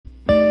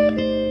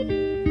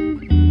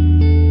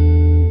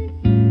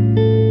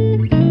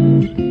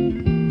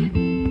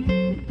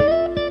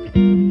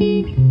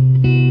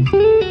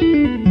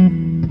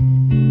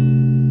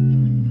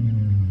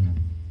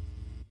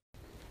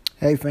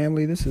Hey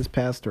family, this is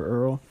Pastor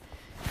Earl.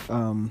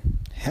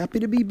 Happy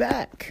to be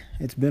back.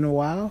 It's been a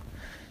while.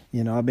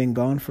 I've been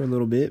gone for a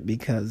little bit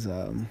because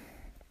I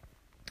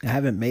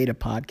haven't made a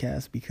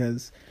podcast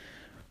because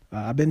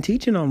I've been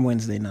teaching on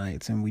Wednesday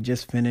nights, and we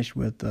just finished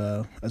with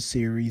a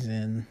series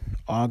in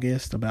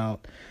August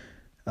about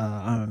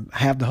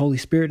have the Holy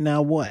Spirit,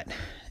 now what?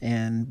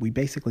 And we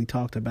basically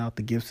talked about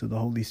the gifts of the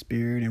Holy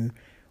Spirit and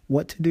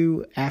what to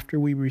do after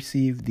we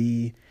receive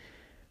the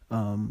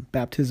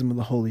baptism of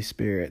the Holy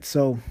Spirit.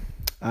 So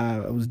I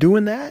was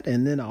doing that,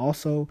 and then I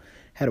also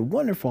had a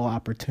wonderful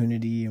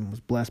opportunity and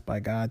was blessed by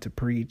God to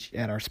preach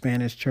at our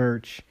Spanish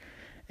church,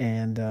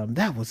 and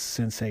that was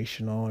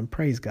sensational, and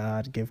praise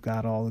God, give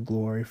God all the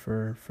glory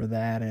for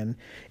that. And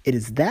it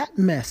is that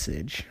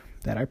message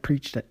that I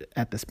preached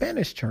at the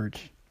Spanish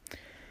church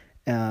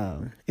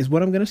is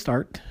what I'm going to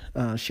start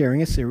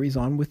sharing a series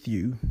on with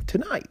you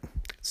tonight.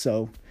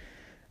 So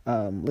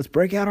let's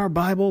break out our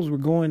Bibles. We're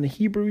going to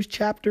Hebrews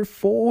chapter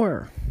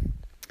 4.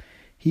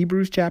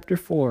 Hebrews chapter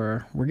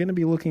 4, we're going to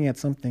be looking at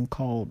something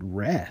called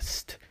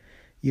rest.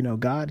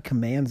 God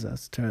commands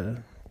us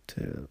to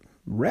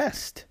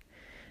rest.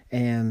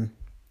 And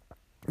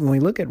when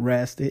we look at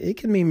rest, it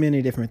can mean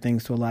many different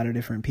things to a lot of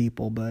different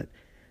people, but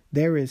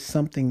there is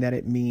something that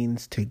it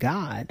means to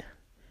God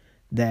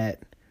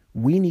that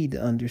we need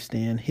to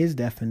understand his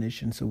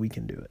definition so we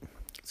can do it.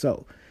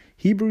 So,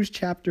 Hebrews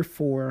chapter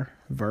 4,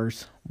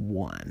 verse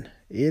 1,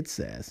 it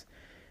says,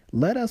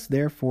 "Let us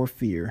therefore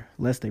fear,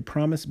 lest a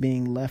promise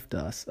being left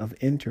us of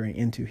entering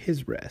into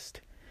his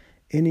rest,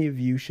 any of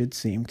you should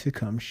seem to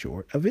come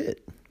short of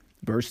it."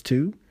 Verse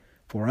 2,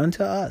 "For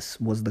unto us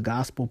was the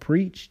gospel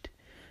preached,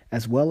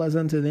 as well as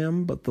unto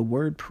them, but the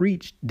word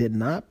preached did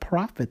not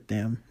profit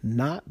them,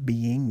 not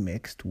being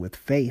mixed with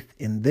faith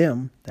in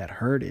them that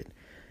heard it."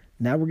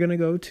 Now we're going to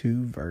go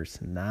to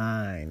verse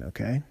 9,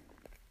 okay?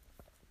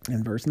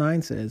 And verse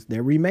 9 says,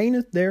 "There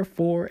remaineth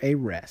therefore a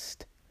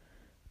rest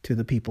to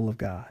the people of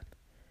God."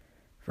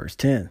 Verse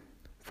 10,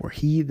 "For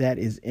he that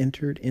is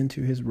entered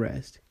into his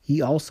rest,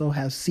 he also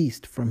has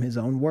ceased from his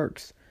own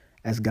works,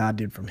 as God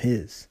did from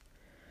his."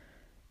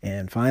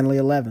 And finally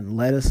 11,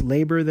 "Let us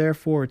labor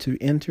therefore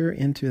to enter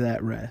into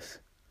that rest,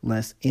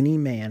 lest any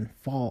man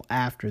fall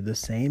after the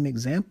same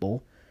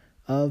example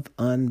of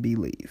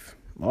unbelief."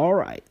 All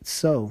right,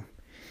 so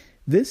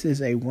this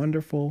is a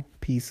wonderful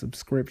piece of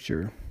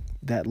scripture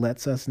that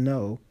lets us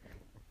know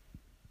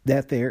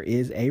that there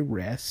is a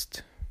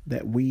rest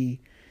that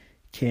we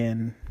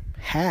can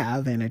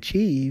have and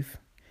achieve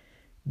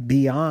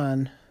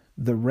beyond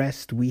the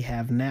rest we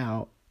have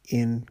now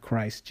in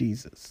Christ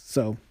Jesus.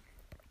 So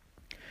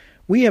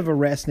we have a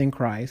rest in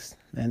Christ,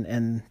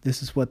 and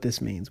this is what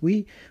this means.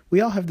 We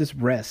all have this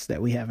rest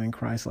that we have in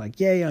Christ, like,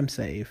 yay, I'm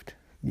saved.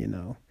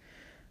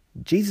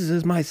 Jesus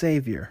is my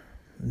Savior.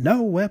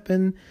 No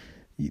weapon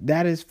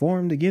that is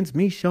formed against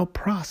me shall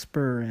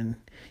prosper. And,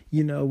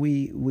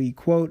 we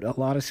quote a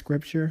lot of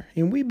scripture,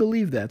 and we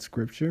believe that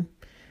scripture.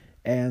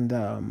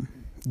 And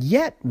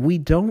yet we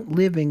don't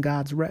live in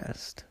God's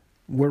rest.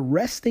 We're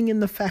resting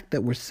in the fact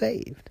that we're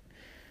saved,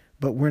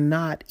 but we're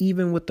not,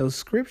 even with those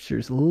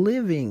scriptures,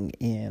 living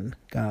in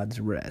God's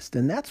rest.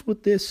 And that's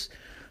what this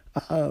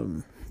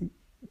 4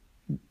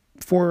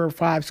 or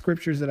 5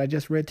 scriptures that I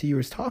just read to you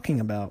is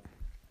talking about.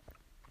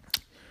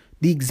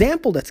 The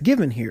example that's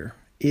given here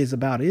is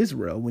about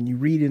Israel. When you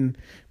read in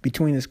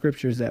between the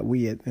scriptures that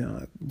we had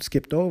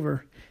skipped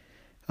over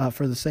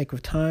for the sake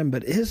of time,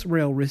 but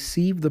Israel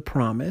received the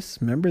promise.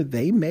 Remember,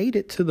 they made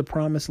it to the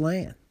promised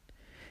land.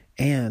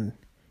 And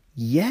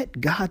yet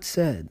God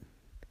said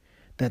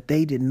that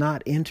they did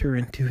not enter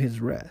into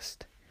his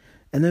rest.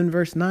 And then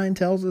verse 9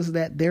 tells us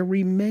that there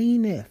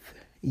remaineth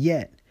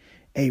yet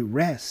a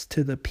rest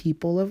to the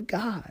people of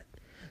God,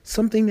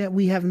 something that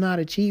we have not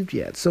achieved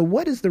yet. So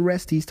what is the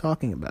rest he's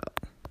talking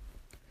about?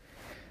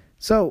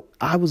 So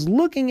I was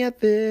looking at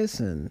this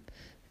and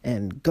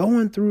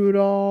going through it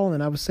all,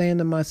 and I was saying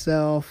to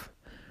myself,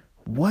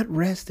 what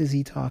rest is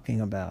he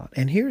talking about?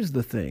 And here's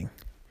the thing.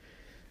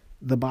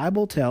 The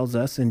Bible tells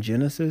us in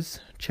Genesis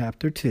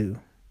chapter 2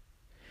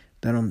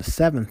 that on the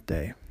 7th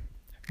day,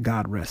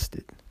 God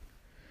rested.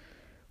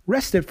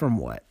 Rested from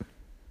what?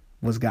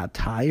 Was God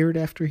tired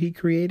after he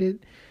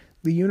created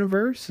the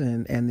universe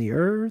and the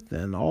earth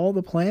and all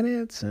the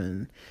planets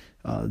and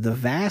the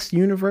vast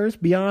universe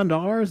beyond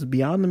ours,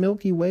 beyond the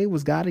Milky Way?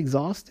 Was God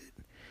exhausted?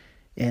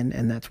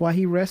 And that's why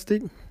he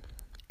rested?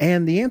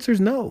 And the answer is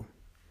no.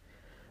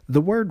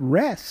 The word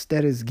rest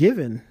that is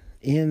given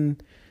in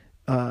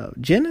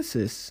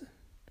Genesis,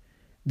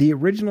 the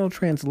original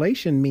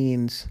translation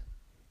means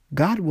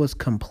God was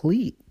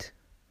complete.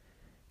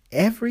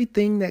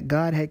 Everything that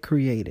God had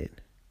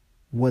created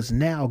was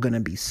now going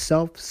to be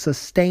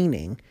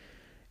self-sustaining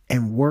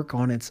and work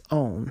on its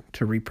own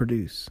to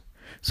reproduce.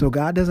 So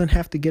God doesn't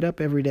have to get up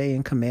every day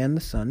and command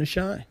the sun to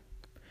shine,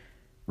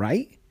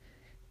 right?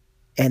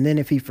 And then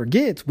if he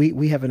forgets,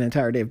 we have an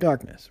entire day of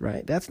darkness,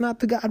 right? That's not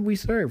the God we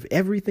serve.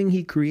 Everything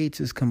he creates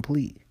is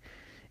complete.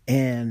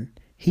 And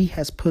he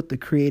has put the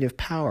creative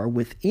power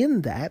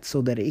within that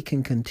so that it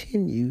can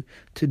continue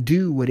to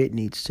do what it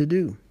needs to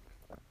do.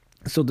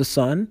 So the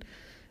sun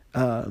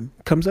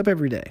comes up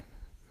every day,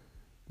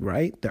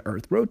 right? The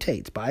earth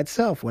rotates by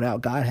itself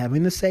without God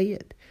having to say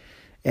it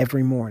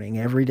every morning,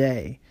 every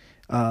day.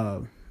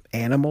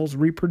 Animals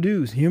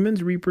reproduce,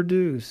 humans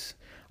reproduce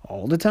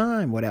all the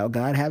time without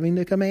God having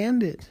to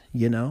command it,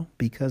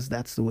 because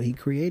that's the way he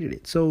created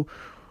it. So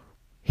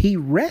he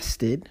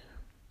rested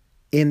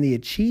in the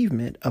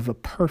achievement of a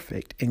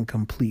perfect and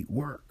complete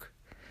work.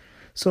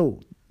 So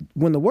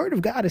when the word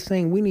of God is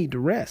saying we need to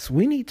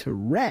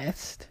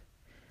rest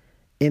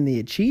in the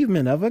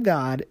achievement of a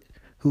God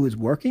who is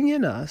working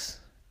in us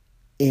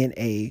in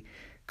a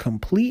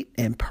complete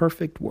and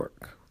perfect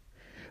work.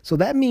 So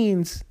that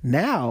means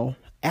now,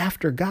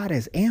 after God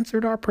has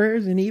answered our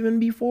prayers and even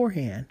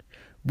beforehand,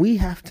 we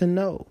have to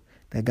know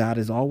that God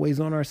is always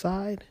on our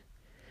side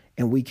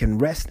and we can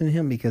rest in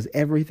him because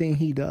everything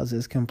he does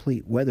is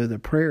complete. Whether the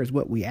prayer is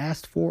what we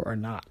asked for or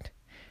not,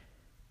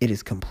 it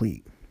is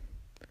complete.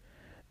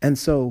 And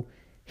so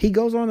he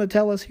goes on to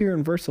tell us here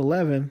in verse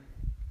 11,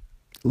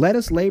 let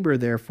us labor,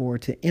 therefore,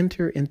 to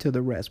enter into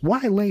the rest.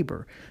 Why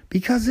labor?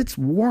 Because it's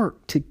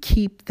work to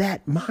keep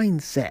that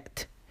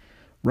mindset,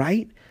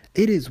 right?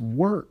 It is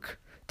work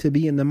to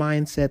be in the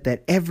mindset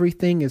that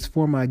everything is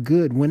for my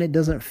good when it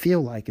doesn't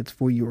feel like it's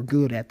for your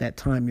good at that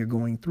time you're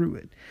going through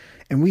it.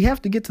 And we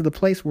have to get to the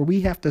place where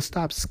we have to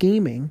stop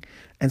scheming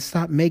and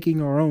stop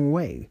making our own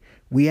way.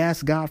 We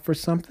ask God for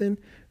something.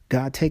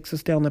 God takes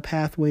us down the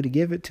pathway to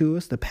give it to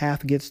us. The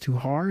path gets too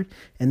hard.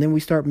 And then we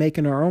start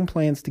making our own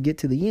plans to get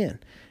to the end.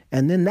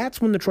 And then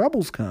that's when the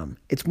troubles come.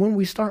 It's when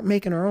we start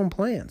making our own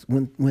plans.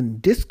 When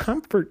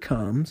discomfort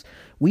comes,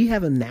 we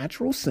have a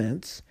natural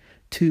sense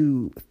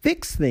to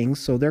fix things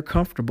so they're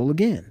comfortable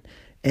again.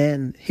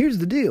 And here's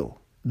the deal.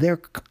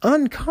 They're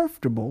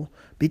uncomfortable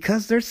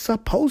because they're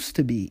supposed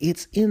to be.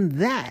 It's in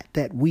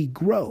that we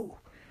grow.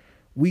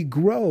 We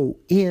grow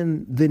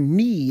in the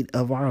need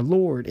of our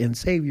Lord and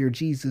Savior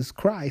Jesus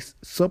Christ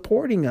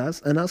supporting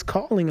us and us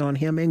calling on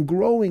him and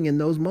growing in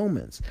those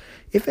moments.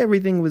 If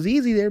everything was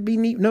easy, there'd be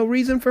no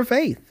reason for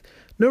faith,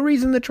 no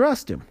reason to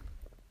trust him.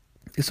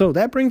 So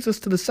that brings us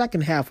to the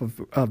second half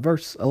of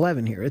verse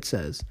 11 here. It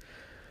says,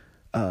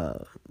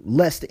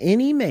 lest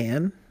any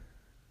man,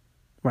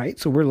 right?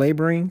 So we're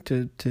laboring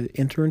to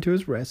enter into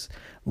his rest,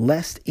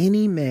 lest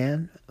any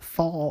man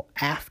fall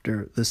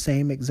after the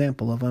same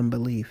example of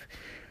unbelief.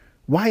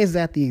 Why is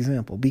that the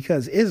example?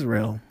 Because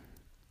Israel,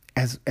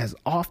 as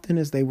often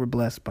as they were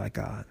blessed by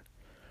God,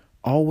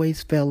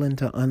 always fell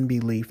into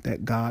unbelief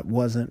that God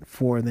wasn't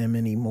for them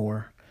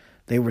anymore.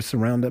 They were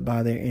surrounded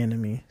by their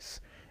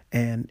enemies.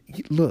 And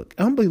look,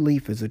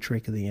 unbelief is a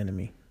trick of the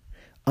enemy.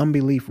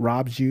 Unbelief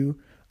robs you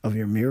of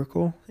your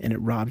miracle and it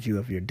robs you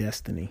of your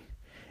destiny.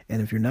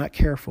 And if you're not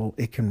careful,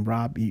 it can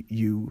rob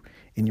you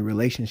in your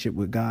relationship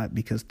with God,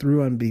 because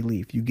through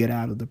unbelief, you get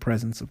out of the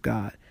presence of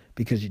God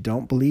because you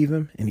don't believe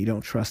him and you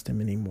don't trust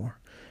him anymore.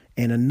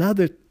 And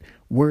another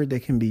word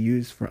that can be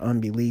used for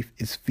unbelief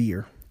is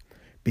fear.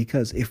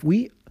 Because if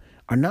we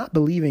are not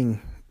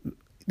believing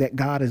that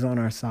God is on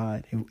our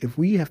side, if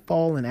we have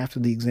fallen after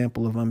the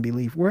example of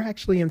unbelief, we're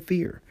actually in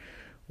fear.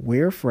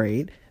 We're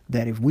afraid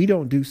that if we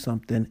don't do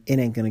something, it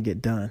ain't going to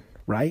get done,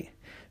 right?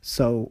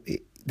 So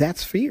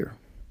that's fear.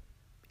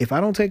 If I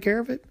don't take care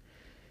of it,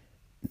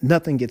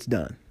 nothing gets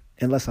done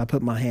unless I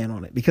put my hand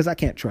on it, because I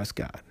can't trust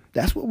God.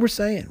 That's what we're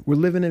saying. We're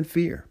living in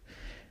fear.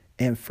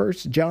 And 1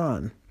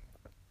 John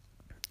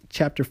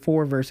chapter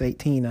 4, verse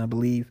 18, I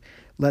believe,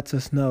 lets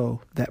us know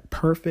that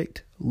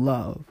perfect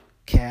love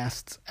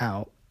casts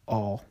out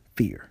all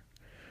fear.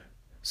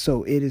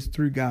 So it is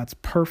through God's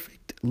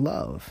perfect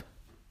love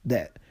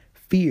that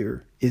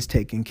fear is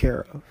taken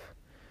care of.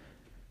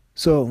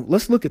 So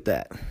let's look at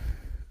that.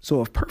 So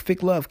if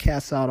perfect love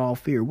casts out all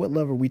fear, what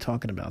love are we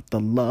talking about? The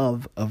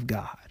love of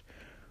God.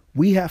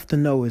 We have to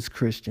know as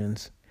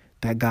Christians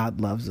that God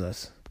loves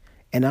us.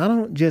 And I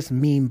don't just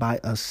mean by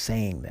us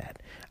saying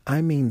that.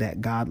 I mean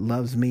that God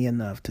loves me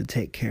enough to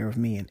take care of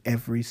me in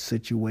every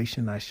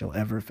situation I shall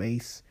ever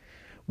face,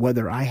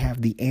 whether I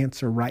have the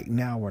answer right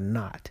now or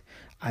not.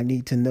 I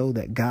need to know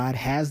that God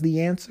has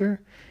the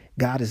answer.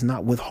 God is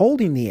not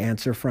withholding the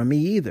answer from me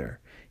either.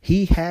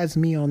 He has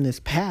me on this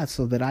path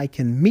so that I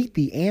can meet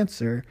the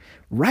answer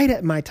right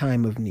at my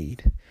time of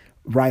need,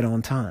 right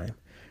on time.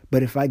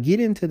 But if I get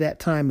into that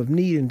time of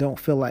need and don't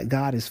feel like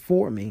God is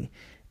for me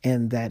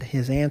and that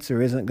his answer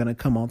isn't going to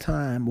come on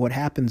time, what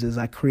happens is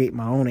I create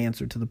my own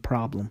answer to the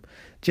problem.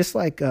 Just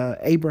like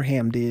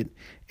Abraham did.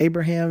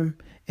 Abraham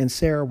and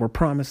Sarah were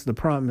promised the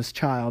promised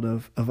child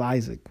of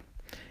Isaac.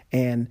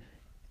 And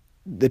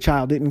the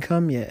child didn't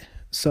come yet.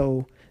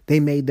 So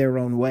they made their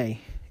own way.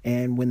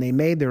 And when they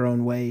made their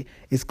own way,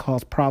 it's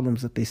caused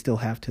problems that they still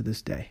have to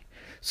this day.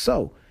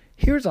 So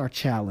here's our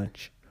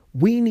challenge.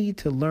 We need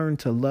to learn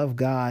to love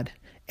God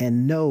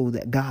and know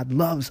that God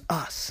loves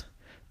us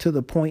to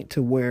the point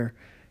to where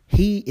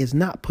he is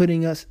not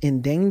putting us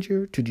in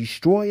danger to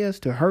destroy us,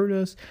 to hurt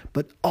us,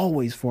 but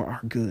always for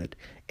our good.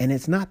 And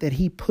it's not that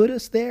he put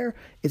us there,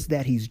 it's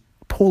that he's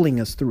pulling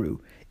us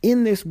through.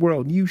 In this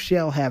world, you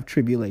shall have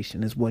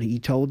tribulation, is what he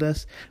told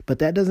us. But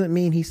that doesn't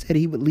mean he said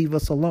he would leave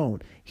us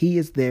alone. He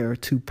is there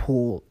to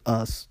pull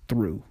us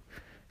through.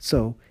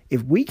 So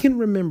if we can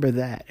remember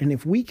that, and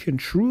if we can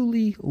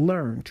truly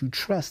learn to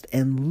trust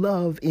and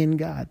love in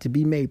God, to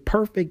be made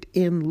perfect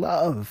in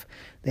love,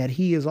 that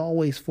he is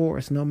always for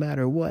us no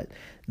matter what,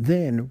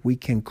 then we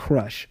can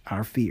crush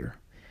our fear.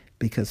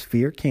 Because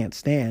fear can't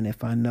stand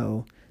if I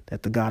know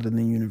that the God of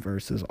the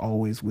universe is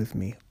always with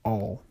me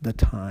all the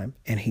time,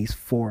 and he's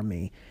for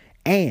me,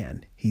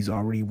 and he's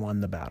already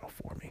won the battle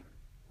for me,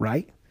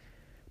 right?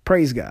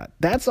 Praise God.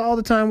 That's all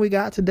the time we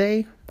got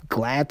today.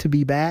 Glad to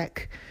be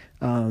back.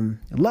 I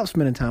love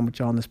spending time with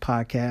y'all on this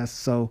podcast.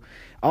 So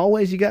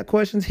always, you got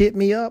questions, hit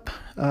me up,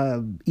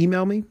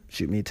 email me,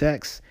 shoot me a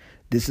text.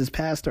 This is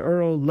Pastor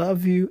Earl.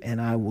 Love you.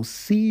 And I will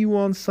see you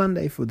on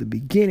Sunday for the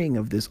beginning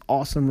of this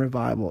awesome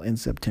revival in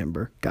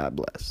September. God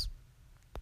bless.